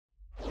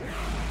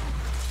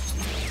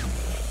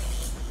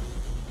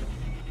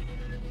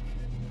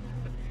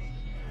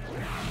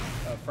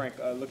Frank,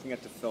 looking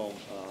at the film,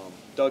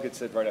 Doug had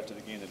said right after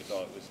the game that he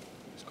thought it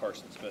was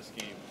Carson's best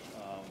game.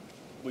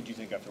 What do you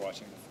think after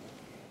watching the film?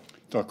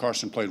 Thought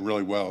Carson played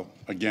really well.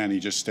 Again, he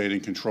just stayed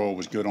in control,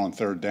 was good on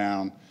third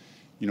down,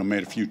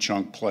 made a few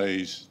chunk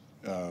plays,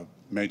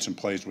 made some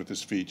plays with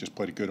his feet, just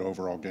played a good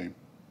overall game.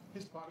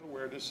 His pocket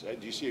awareness,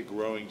 do you see it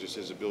growing, just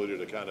his ability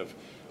to kind of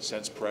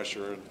sense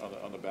pressure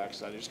on the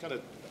backside? You just kind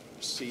of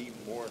see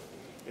more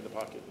in the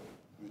pocket?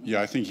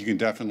 Yeah, I think you can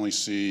definitely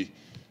see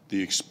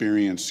the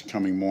experience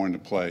coming more into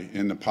play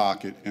in the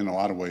pocket in a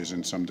lot of ways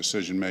in some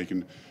decision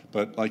making.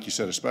 But like you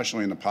said,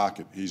 especially in the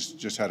pocket, he's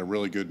just had a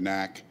really good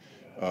knack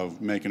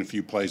of making a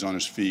few plays on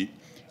his feet.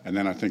 And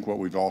then I think what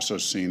we've also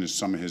seen is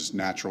some of his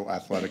natural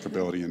athletic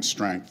ability and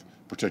strength,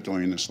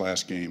 particularly in this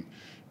last game,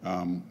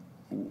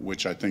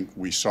 which I think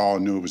we saw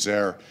and knew it was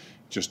there,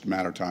 just a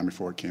matter of time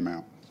before it came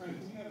out. When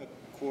you have a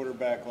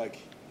quarterback like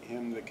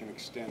him that can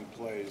extend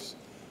plays,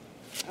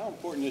 how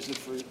important is it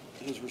for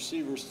his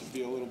receivers to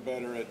be a little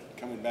better at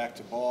coming back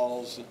to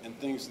balls and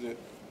things that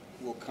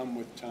will come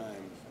with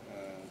time?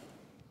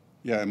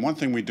 Yeah, and one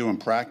thing we do in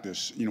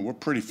practice, we're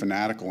pretty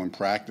fanatical in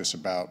practice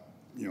about,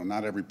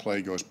 not every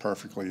play goes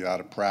perfectly out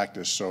of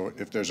practice. So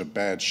if there's a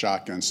bad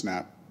shotgun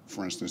snap,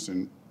 for instance,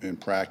 in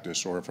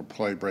practice, or if a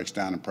play breaks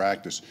down in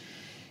practice,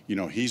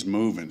 he's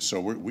moving.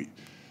 So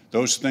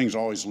those things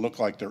always look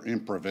like they're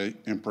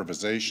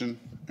improvisation,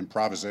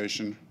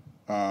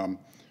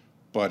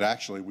 but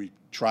actually we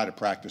try to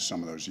practice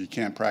some of those. You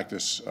can't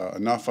practice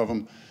enough of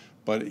them.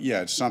 But, yeah,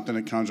 it's something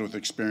that comes with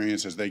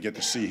experience as they get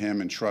to see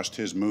him and trust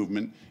his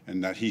movement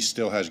and that he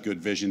still has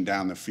good vision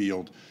down the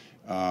field.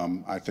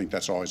 I think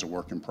that's always a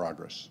work in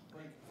progress.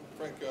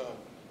 Frank,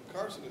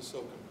 Carson is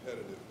so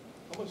competitive.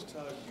 How much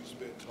time do you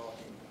spend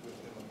talking with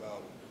him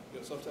about,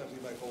 sometimes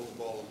he might hold the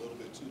ball a little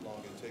bit too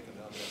long and take an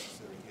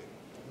unnecessary hit.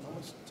 How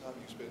much time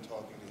do you spend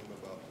talking to him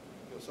about,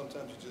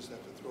 sometimes you just have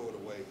to throw it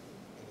away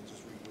and then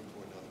just regroup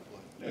for another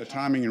play? Yeah,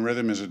 timing and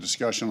rhythm is a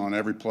discussion on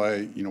every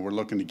play. We're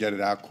looking to get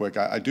it out quick.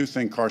 I do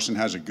think Carson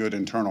has a good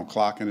internal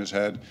clock in his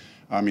head.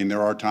 I mean,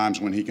 there are times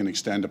when he can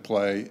extend a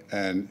play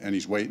and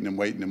he's waiting and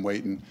waiting and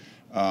waiting.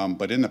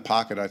 But in the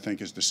pocket, I think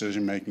his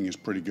decision-making is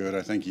pretty good.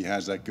 I think he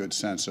has that good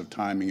sense of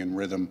timing and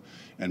rhythm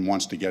and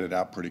wants to get it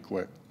out pretty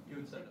quick. You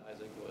had said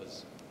Isaac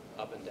was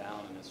up and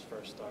down in his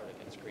first start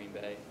against Green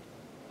Bay.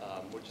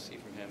 What did you see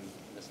from him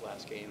in this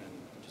last game, and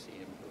did you see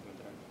improvement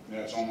there?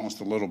 Yeah, it's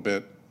almost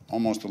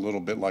a little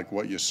bit like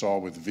what you saw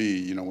with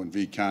V. When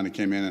V kind of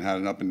came in and had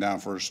an up and down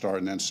first start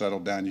and then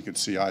settled down, you could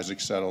see Isaac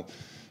settle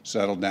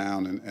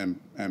down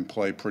and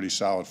play pretty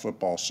solid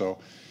football. So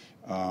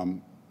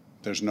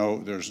there's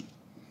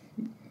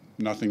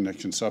nothing that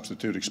can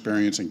substitute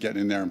experience and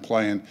getting in there and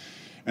playing.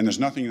 And there's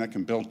nothing that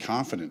can build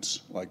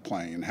confidence like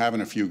playing and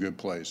having a few good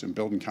plays and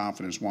building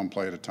confidence one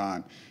play at a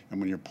time. And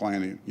when you're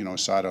playing,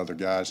 aside other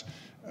guys,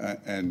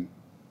 and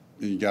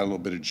you got a little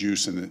bit of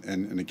juice,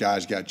 and the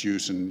guys got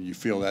juice, and you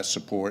feel that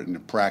support, and the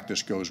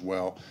practice goes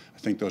well. I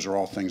think those are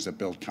all things that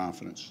build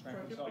confidence.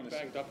 You're pretty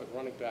banged up at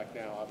running back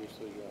now,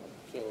 obviously.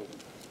 So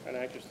kind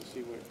of anxious to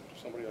see what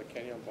somebody like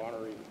Kenyon Bonner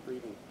or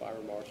even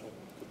Byron Marshall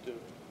could do.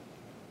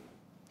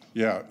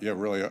 Yeah,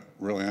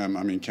 really am.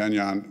 I mean,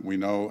 Kenyon, we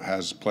know,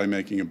 has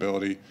playmaking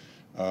ability.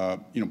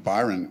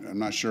 Byron, I'm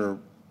not sure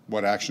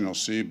what action he'll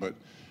see, but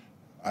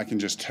I can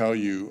just tell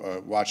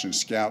you, watching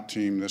scout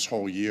team this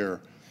whole year,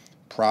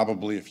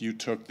 probably if you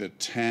took the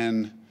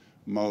 10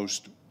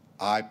 most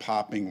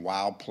eye-popping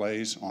wow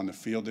plays on the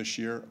field this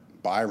year,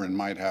 Byron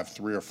might have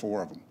 3 or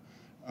 4 of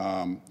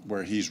them,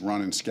 where he's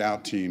running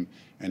scout team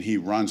and he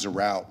runs a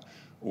route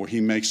or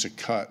he makes a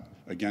cut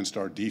against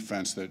our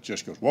defense that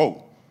just goes,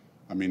 whoa.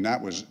 I mean,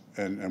 that was,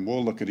 and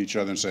we'll look at each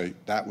other and say,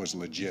 that was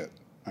legit.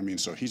 I mean,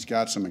 so he's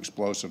got some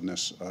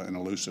explosiveness and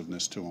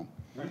elusiveness to him.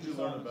 What did you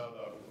learn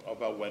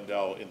about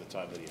Wendell in the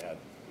time that he had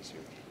this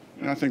year?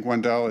 I think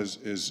Wendell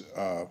is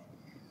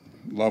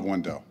love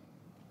Wendell.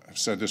 I've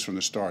said this from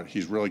the start.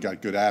 He's really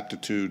got good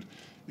aptitude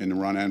in the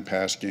run and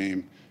pass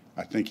game.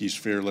 I think he's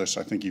fearless.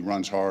 I think he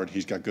runs hard.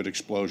 He's got good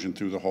explosion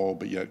through the hole,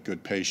 but yet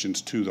good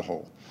patience to the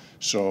hole.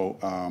 So,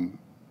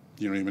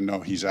 even though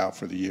he's out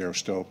for the year,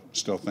 still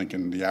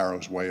thinking the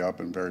arrow's way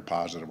up and very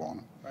positive on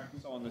him. We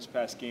saw in this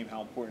past game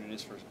how important it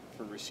is for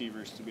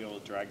receivers to be able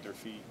to drag their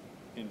feet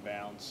in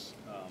bounds.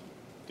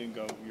 Didn't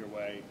go your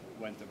way,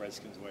 went the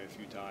Redskins' way a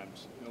few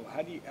times.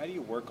 How do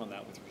you work on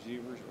that with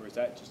receivers, or is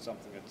that just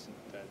something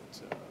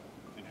that's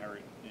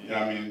inherent?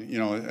 Yeah, I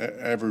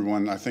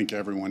mean, I think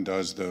everyone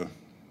does the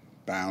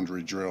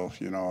boundary drill.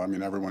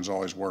 Everyone's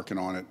always working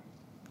on it.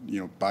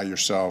 By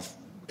yourself.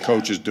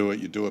 Coaches do it.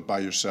 You do it by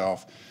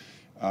yourself.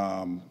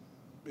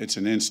 It's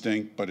an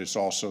instinct, but it's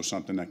also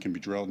something that can be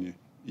drilled, and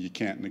you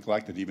can't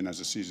neglect it even as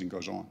the season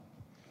goes on.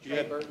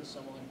 Trey Burton's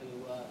someone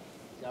who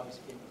has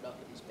obviously been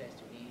productive these past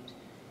 2 games.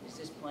 Is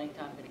this playing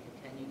time going to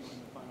continue in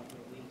the final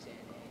 3 weeks, and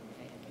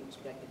do you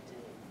expect it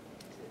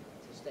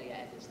to stay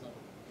at this level?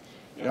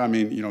 Yeah, I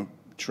mean,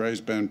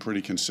 Trey's been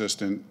pretty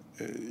consistent.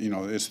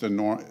 It's the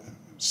norm.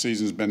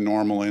 season's been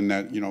normal in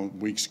that,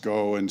 weeks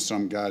go and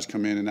some guys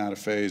come in and out of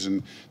phase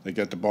and they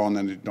get the ball and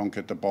then they don't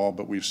get the ball.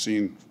 But we've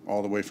seen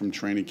all the way from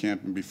training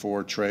camp and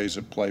before, Trey's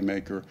a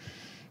playmaker.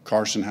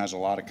 Carson has a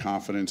lot of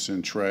confidence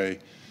in Trey.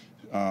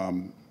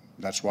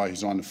 That's why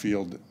he's on the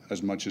field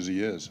as much as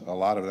he is. A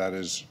lot of that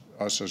is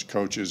us as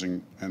coaches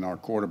and our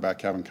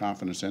quarterback having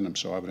confidence in him.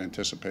 So I would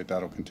anticipate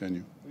that'll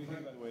continue. What do you think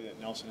about the way that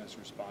Nelson has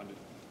responded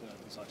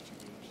these last 2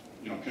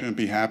 games? Couldn't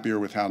be happier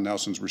with how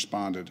Nelson's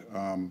responded.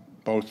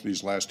 Both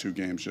these last 2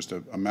 games, just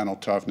a mental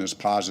toughness,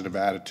 positive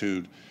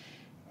attitude.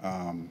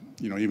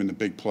 Even the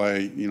big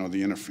play,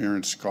 the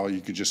interference call,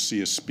 you could just see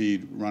his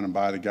speed running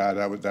by the guy.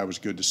 That was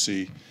good to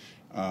see.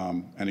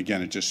 And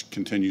again, it just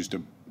continues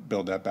to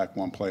build that back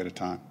one play at a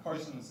time.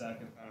 Carson and Zach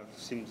kind of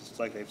seems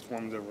like they've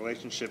formed a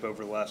relationship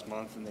over the last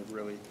month, and they've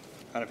really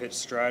kind of hit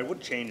stride.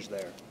 What changed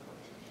there?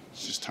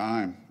 It's just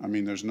time. I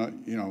mean, there's no,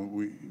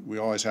 we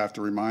always have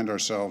to remind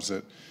ourselves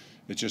that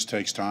it just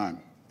takes time.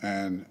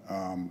 And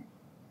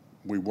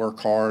we work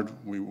hard.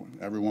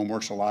 Everyone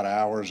works a lot of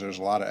hours. There's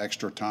a lot of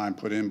extra time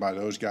put in by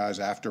those guys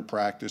after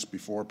practice,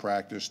 before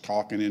practice,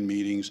 talking in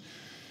meetings.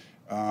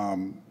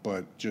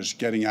 But just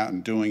getting out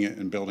and doing it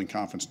and building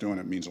confidence doing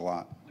it means a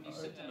lot. When you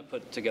sit down to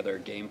put together a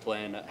game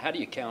plan, how do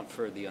you account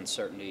for the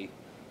uncertainty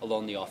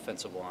along the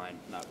offensive line,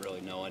 not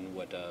really knowing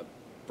what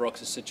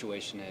Brooks'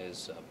 situation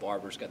is?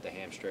 Barber's got the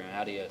hamstring.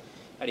 How do you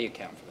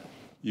account for that?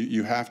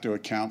 You have to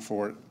account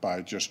for it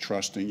by just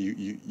trusting.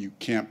 You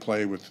can't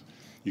play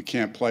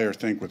or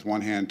think with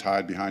one hand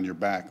tied behind your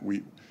back.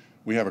 We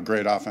have a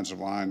great offensive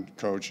line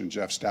coach and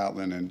Jeff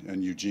Stoutland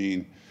and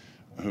Eugene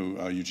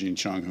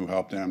Chung, who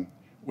helped them.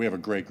 We have a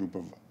great group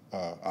of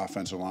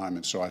offensive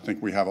linemen, so I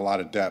think we have a lot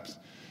of depth.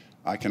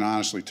 I can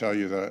honestly tell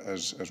you that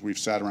as we've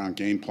sat around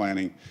game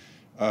planning,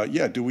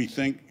 do we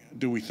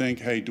think,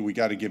 hey, do we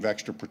got to give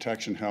extra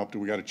protection help? Do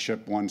we got to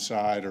chip one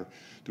side, or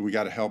do we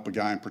got to help a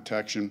guy in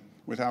protection?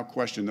 Without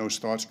question, those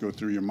thoughts go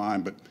through your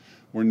mind, but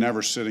we're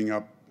never sitting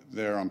up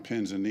there on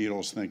pins and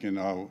needles thinking,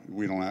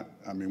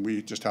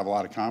 we just have a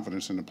lot of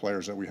confidence in the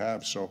players that we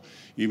have. So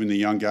even the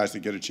young guys that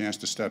get a chance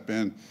to step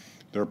in,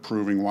 they're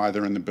proving why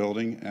they're in the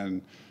building,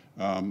 and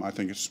I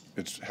think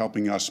it's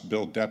helping us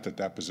build depth at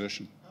that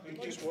position. How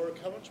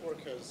much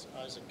work has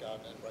Isaac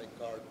gotten at right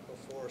guard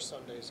before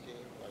Sunday's game,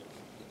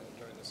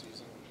 during the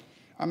season?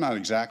 I'm not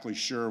exactly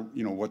sure,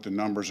 what the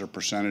numbers or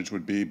percentage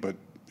would be, but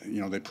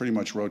they pretty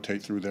much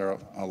rotate through there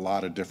a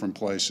lot of different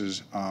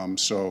places.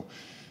 So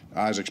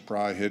Isaac's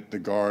probably hit the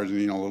guard, a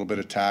little bit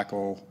of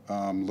tackle,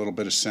 a little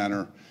bit of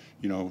center.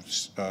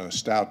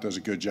 Stout does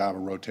a good job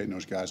of rotating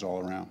those guys all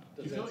around.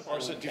 Do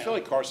you feel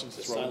like Carson's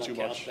throwing too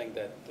much? The thing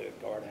that the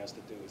guard has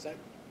to do, is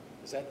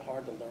that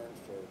hard to learn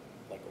for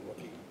like a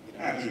rookie?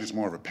 I think it's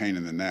more of a pain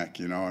in the neck,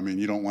 you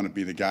don't want to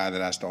be the guy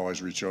that has to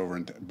always reach over,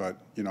 but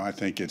I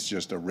think it's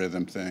just a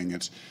rhythm thing.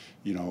 It's,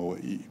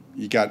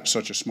 you got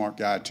such a smart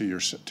guy to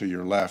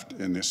your left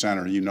in the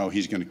center.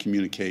 He's going to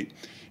communicate.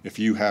 If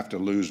you have to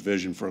lose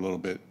vision for a little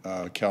bit,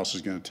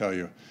 Kelsey's going to tell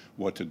you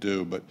what to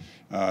do. But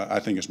I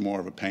think it's more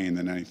of a pain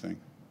than anything.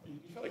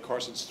 You feel like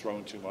Carson's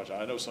throwing too much?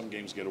 I know some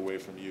games get away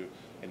from you,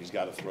 and he's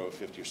got to throw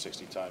 50 or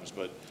 60 times,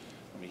 but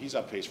he's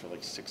on pace for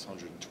like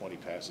 620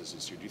 passes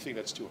this year. Do you think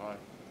that's too high?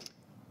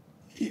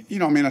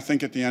 I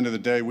think at the end of the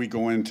day, we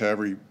go into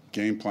every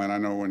game plan. I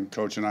know when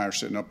Coach and I are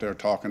sitting up there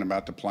talking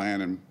about the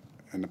plan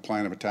and the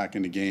plan of attack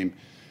in the game,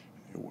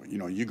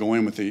 you go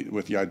in with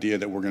the idea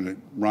that we're going to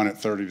run it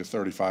 30 to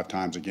 35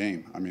 times a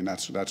game.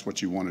 That's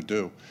what you want to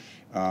do.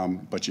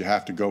 But you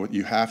have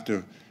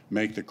to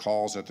make the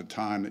calls at the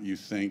time that you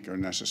think are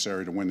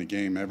necessary to win the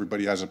game.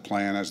 Everybody has a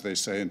plan, as they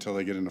say, until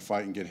they get in a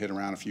fight and get hit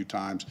around a few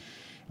times.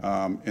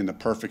 In the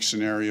perfect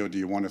scenario, do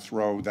you want to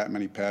throw that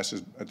many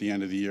passes at the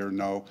end of the year?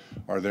 No.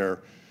 Are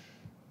there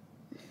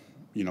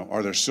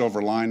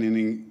silver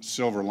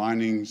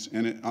linings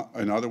in it?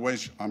 In other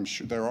ways, I'm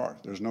sure there are.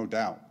 There's no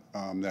doubt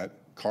that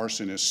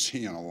Carson is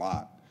seeing a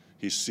lot.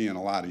 He's seeing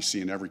a lot. He's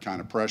seeing every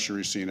kind of pressure.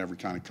 He's seeing every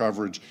kind of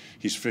coverage.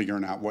 He's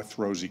figuring out what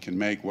throws he can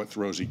make, what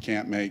throws he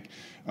can't make,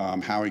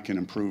 how he can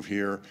improve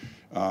here.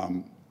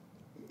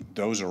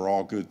 Those are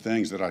all good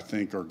things that I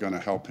think are going to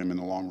help him in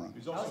the long run.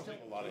 He's also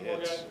taking a lot of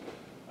hits.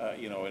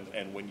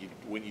 And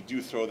when you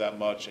do throw that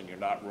much and you're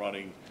not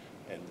running,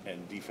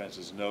 and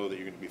defenses know that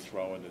you're going to be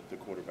throwing, that the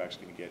quarterback's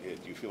going to get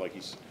hit, do you feel like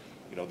he's,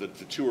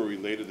 the two are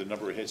related, the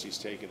number of hits he's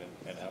taken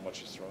and how much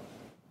he's thrown?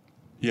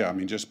 Yeah,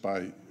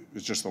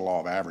 it's just the law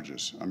of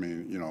averages.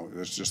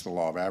 It's just the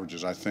law of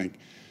averages. I think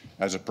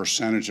as a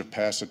percentage of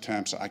pass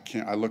attempts,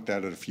 I looked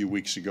at it a few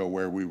weeks ago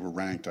where we were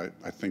ranked. I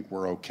think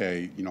we're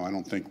okay. I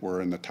don't think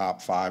we're in the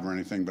top 5 or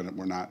anything, but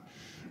we're not.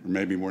 Or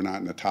maybe we're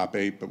not in the top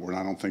 8, but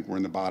I don't think we're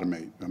in the bottom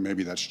 8.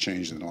 Maybe that's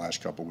changed in the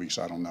last couple of weeks.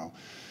 I don't know.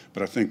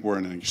 But I think we're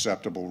in an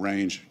acceptable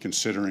range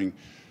considering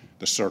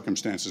the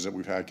circumstances that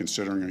we've had,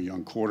 considering a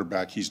young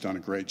quarterback. He's done a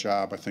great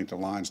job. I think the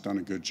line's done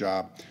a good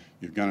job.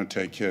 You're going to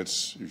take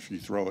hits if you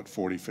throw it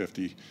 40,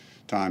 50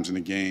 times in the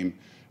game.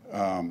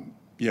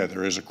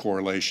 There is a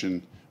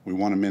correlation. We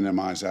want to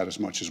minimize that as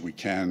much as we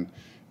can.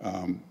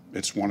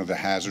 It's one of the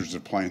hazards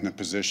of playing the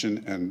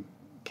position, and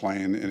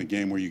playing in a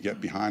game where you get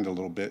behind a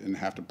little bit and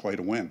have to play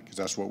to win, because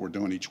that's what we're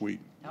doing each week.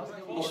 How's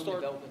Dylan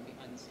developing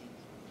behind the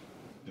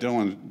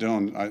scenes?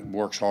 Dylan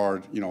works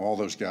hard. You know, all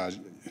those guys.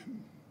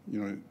 You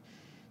know,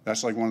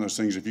 that's like one of those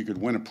things. If you could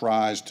win a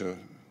prize to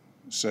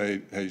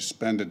say, hey,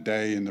 spend a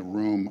day in the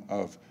room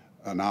of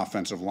an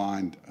offensive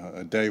line,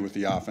 a day with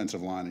the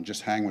offensive line, and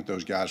just hang with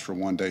those guys for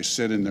one day,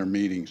 sit in their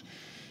meetings.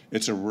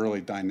 It's a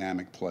really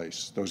dynamic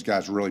place. Those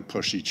guys really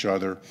push each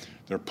other.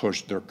 They're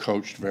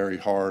coached very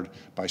hard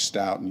by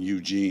Stout and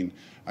Eugene.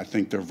 I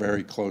think they're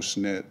very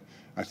close-knit.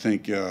 I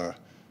think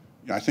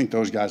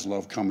those guys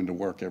love coming to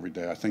work every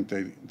day. I think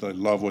they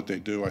love what they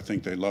do. I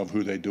think they love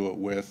who they do it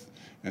with.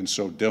 And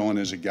so Dylan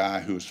is a guy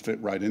who's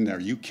fit right in there.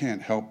 You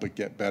can't help but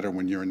get better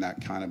when you're in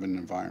that kind of an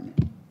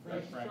environment.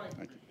 Frank.